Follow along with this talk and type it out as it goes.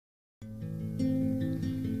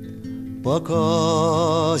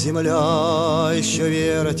Пока земля еще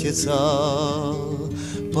вертится,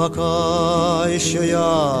 пока еще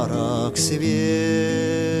ярок свет,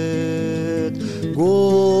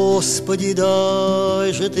 Господи,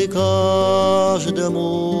 дай же Ты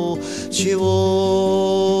каждому, чего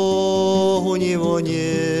у него нет.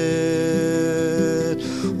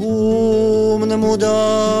 Умному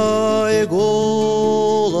дай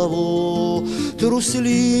голову,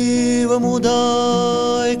 трусливому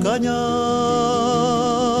дай коня,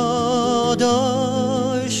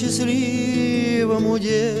 дай счастливому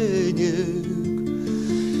денег,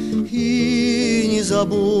 и не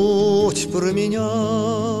забудь про меня.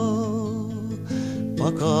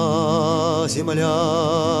 Пока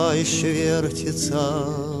земля еще вертится,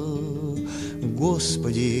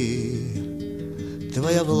 Господи,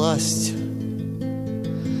 Твоя власть.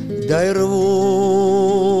 Дай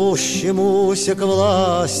рвущемуся к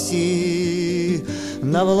власти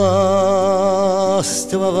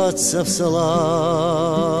навластвоваться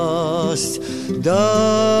всласть.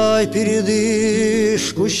 Дай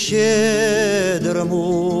передышку щедрому,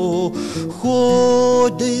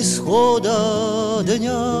 хоть до исхода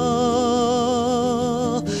дня.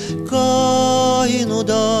 Каину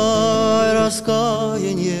дай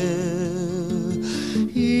раскаяние,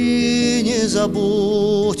 и не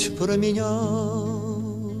забудь про меня.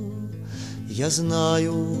 Я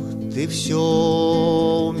знаю, Ты все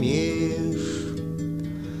умеешь,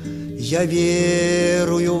 я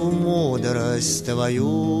верую в мудрость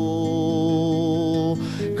Твою,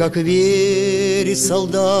 как верит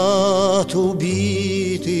солдат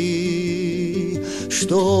убитый,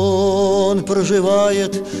 что он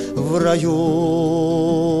проживает в раю,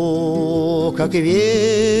 как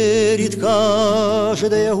верит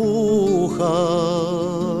каждое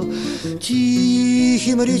ухо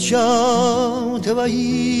тихим речам Твоим,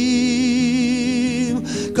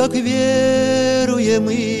 как веруем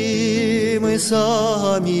и мы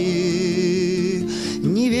сами,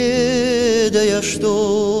 не ведая,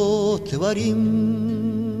 что творим.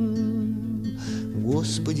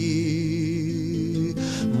 Господи,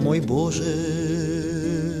 мой Боже,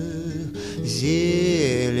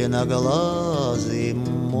 зеленоглазый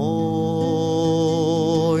мой,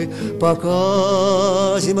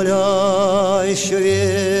 пока земля еще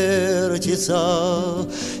вертится,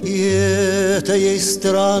 и это ей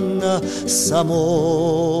странно самой,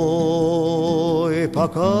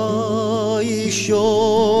 пока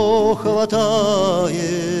еще хватает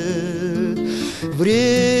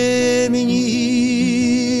времени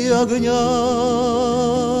и огня,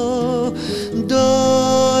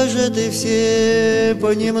 дай же Ты всем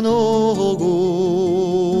понемногу,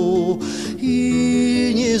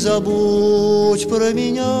 и не забудь про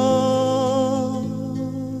меня.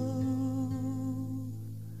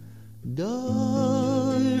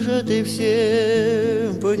 Дай же Ты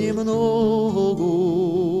всем понемногу,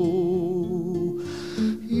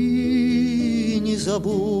 и не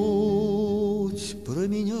забудь про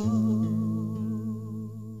меня.